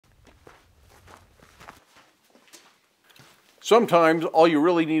Sometimes all you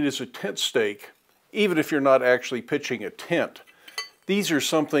really need is a tent stake, even if you're not actually pitching a tent. These are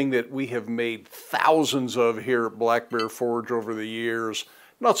something that we have made thousands of here at Black Bear Forge over the years.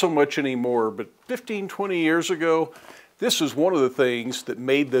 Not so much anymore, but 15, 20 years ago, this is one of the things that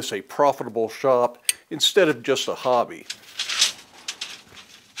made this a profitable shop instead of just a hobby.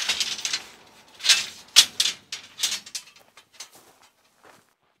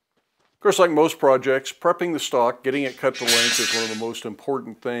 Of course, like most projects, prepping the stock, getting it cut to length is one of the most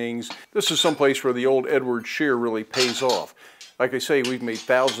important things. This is someplace where the old Edward shear really pays off. Like I say, we've made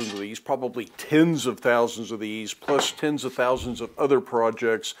thousands of these, probably tens of thousands of these, plus tens of thousands of other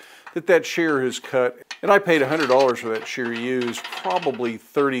projects that shear has cut. And I paid $100 for that shear used probably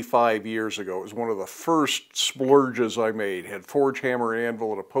 35 years ago. It was one of the first splurges I made. It had forge hammer and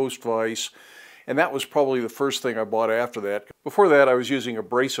anvil and a post vise. And that was probably the first thing I bought after that. Before that, I was using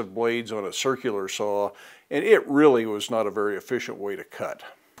abrasive blades on a circular saw, and it really was not a very efficient way to cut.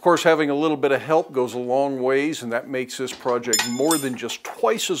 Of course, having a little bit of help goes a long ways, and that makes this project more than just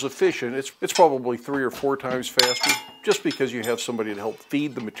twice as efficient. It's probably 3 or 4 times faster, just because you have somebody to help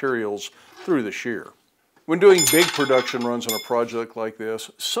feed the materials through the shear. When doing big production runs on a project like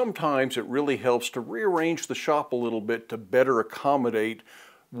this, sometimes it really helps to rearrange the shop a little bit to better accommodate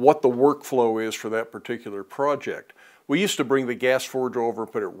what the workflow is for that particular project. We used to bring the gas forge over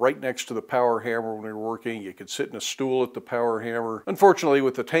and put it right next to the power hammer when we were working. You could sit in a stool at the power hammer. Unfortunately,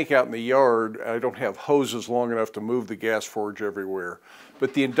 with the tank out in the yard, I don't have hoses long enough to move the gas forge everywhere.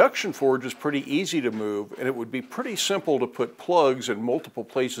 But the induction forge is pretty easy to move, and it would be pretty simple to put plugs in multiple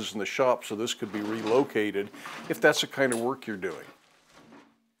places in the shop so this could be relocated if that's the kind of work you're doing.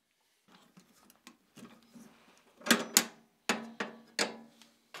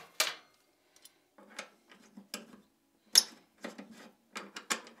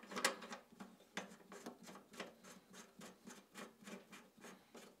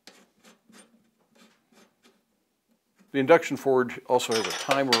 The induction forge also has a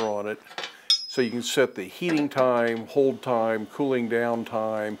timer on it, so you can set the heating time, hold time, cooling down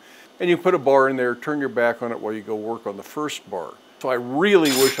time, and you put a bar in there, turn your back on it while you go work on the first bar. So I really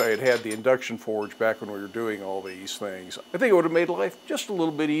wish I had had the induction forge back when we were doing all these things. I think it would have made life just a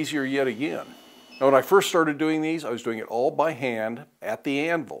little bit easier yet again. Now, when I first started doing these, I was doing it all by hand at the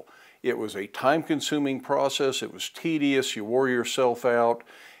anvil. It was a time-consuming process, it was tedious, you wore yourself out,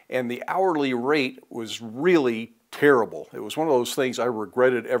 and the hourly rate was really terrible. It was one of those things I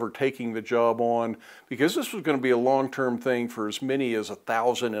regretted ever taking the job on, because this was going to be a long-term thing for as many as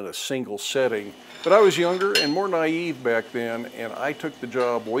 1,000 in a single setting. But I was younger and more naive back then, and I took the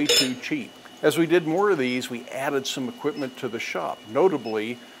job way too cheap. As we did more of these, we added some equipment to the shop,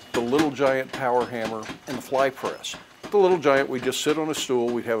 notably the Little Giant power hammer and the fly press. The Little Giant, we'd just sit on a stool.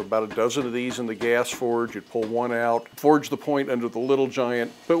 We'd have about a dozen of these in the gas forge. You'd pull one out, forge the point under the Little Giant,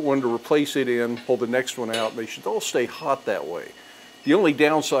 put one to replace it in, pull the next one out. They should all stay hot that way. The only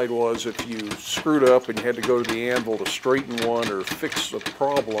downside was if you screwed up and you had to go to the anvil to straighten one or fix the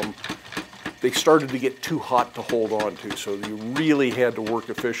problem, they started to get too hot to hold on to. So you really had to work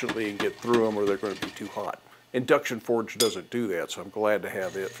efficiently and get through them or they're going to be too hot. Induction forge doesn't do that, so I'm glad to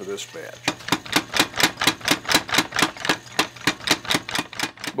have it for this batch.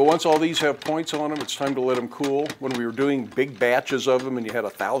 But once all these have points on them, it's time to let them cool. When we were doing big batches of them and you had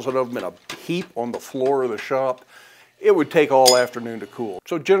 1,000 of them in a heap on the floor of the shop, it would take all afternoon to cool.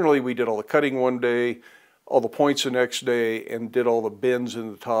 So generally we did all the cutting one day, all the points the next day, and did all the bends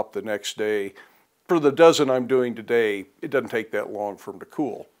in the top the next day. For the dozen I'm doing today, it doesn't take that long for them to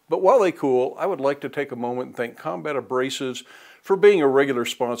cool. But while they cool, I would like to take a moment and thank Combat Abrasives for being a regular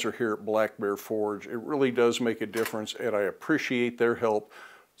sponsor here at Black Bear Forge. It really does make a difference, and I appreciate their help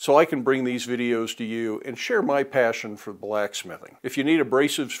so I can bring these videos to you and share my passion for blacksmithing. If you need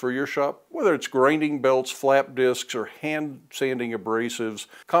abrasives for your shop, whether it's grinding belts, flap discs, or hand sanding abrasives,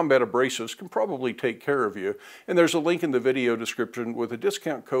 Combat Abrasives can probably take care of you. And there's a link in the video description with a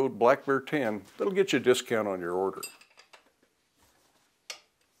discount code BLACKBEAR10 that'll get you a discount on your order.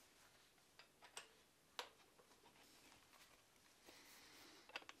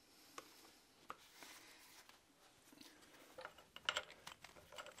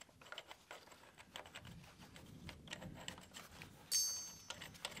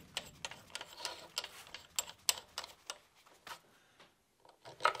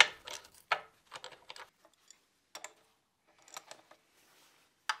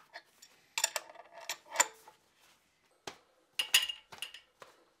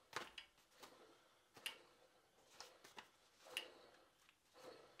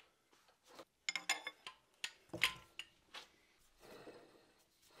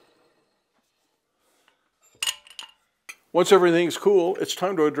 Once everything's cool, it's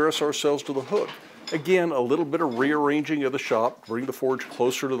time to address ourselves to the hook. Again, a little bit of rearranging of the shop, bring the forge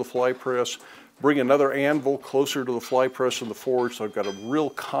closer to the fly press, bring another anvil closer to the fly press and the forge, so I've got a real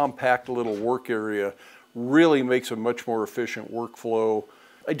compact little work area. Really makes a much more efficient workflow.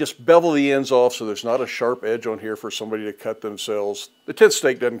 I just bevel the ends off so there's not a sharp edge on here for somebody to cut themselves. The tent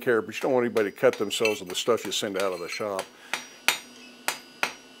stake doesn't care, but you don't want anybody to cut themselves with the stuff you send out of the shop.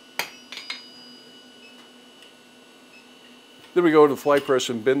 Then we go to the fly press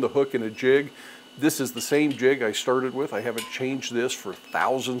and bend the hook in a jig. This is the same jig I started with. I haven't changed this for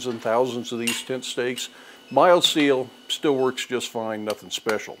thousands and thousands of these tent stakes. Mild steel, still works just fine, nothing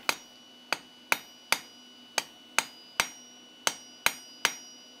special.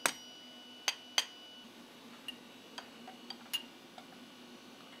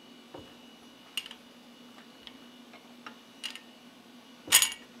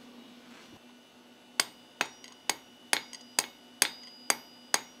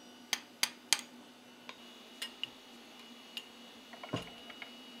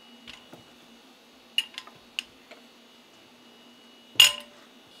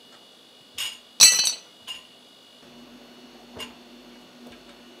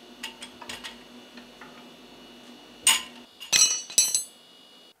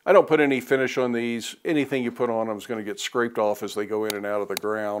 I don't put any finish on these. Anything you put on them is going to get scraped off as they go in and out of the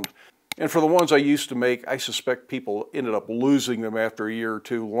ground. And for the ones I used to make, I suspect people ended up losing them after a year or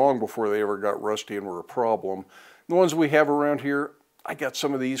two, long before they ever got rusty and were a problem. The ones we have around here, I got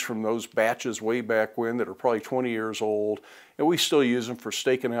some of these from those batches way back when that are probably 20 years old, and we still use them for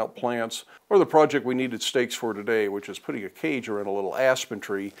staking out plants, or the project we needed stakes for today, which is putting a cage around a little aspen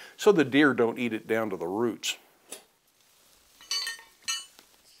tree so the deer don't eat it down to the roots.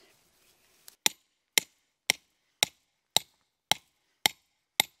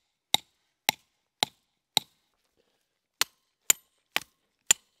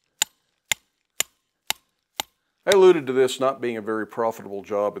 I alluded to this not being a very profitable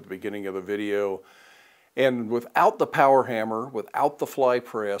job at the beginning of the video, and without the power hammer, without the fly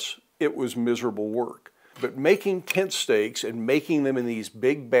press, it was miserable work. But making tent stakes and making them in these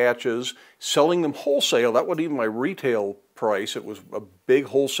big batches, selling them wholesale, that wasn't even my retail price, it was a big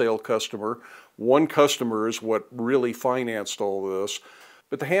wholesale customer. One customer is what really financed all this.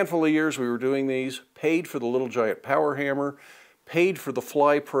 But the handful of years we were doing these, paid for the Little Giant power hammer, paid for the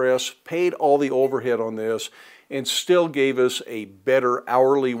fly press, paid all the overhead on this, and still gave us a better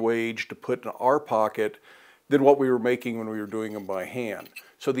hourly wage to put in our pocket than what we were making when we were doing them by hand.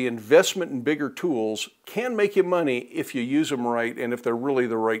 So the investment in bigger tools can make you money if you use them right and if they're really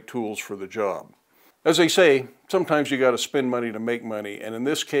the right tools for the job. As they say, sometimes you got to spend money to make money, and in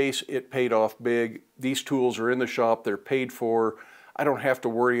this case it paid off big. These tools are in the shop, they're paid for. I don't have to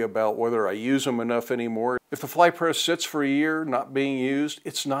worry about whether I use them enough anymore. If the fly press sits for a year not being used,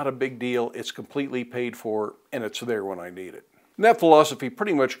 it's not a big deal. It's completely paid for and it's there when I need it. And that philosophy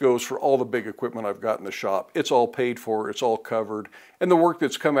pretty much goes for all the big equipment I've got in the shop. It's all paid for, it's all covered, and the work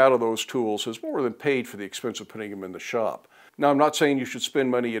that's come out of those tools has more than paid for the expense of putting them in the shop. Now, I'm not saying you should spend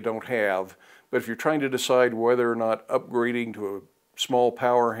money you don't have, but if you're trying to decide whether or not upgrading to a small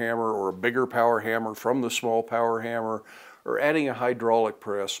power hammer or a bigger power hammer from the small power hammer, or adding a hydraulic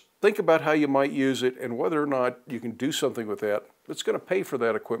press, think about how you might use it and whether or not you can do something with that that's going to pay for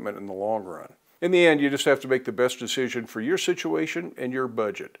that equipment in the long run. In the end, you just have to make the best decision for your situation and your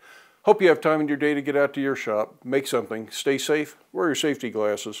budget. Hope you have time in your day to get out to your shop, make something, stay safe, wear your safety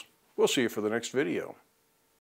glasses. We'll see you for the next video.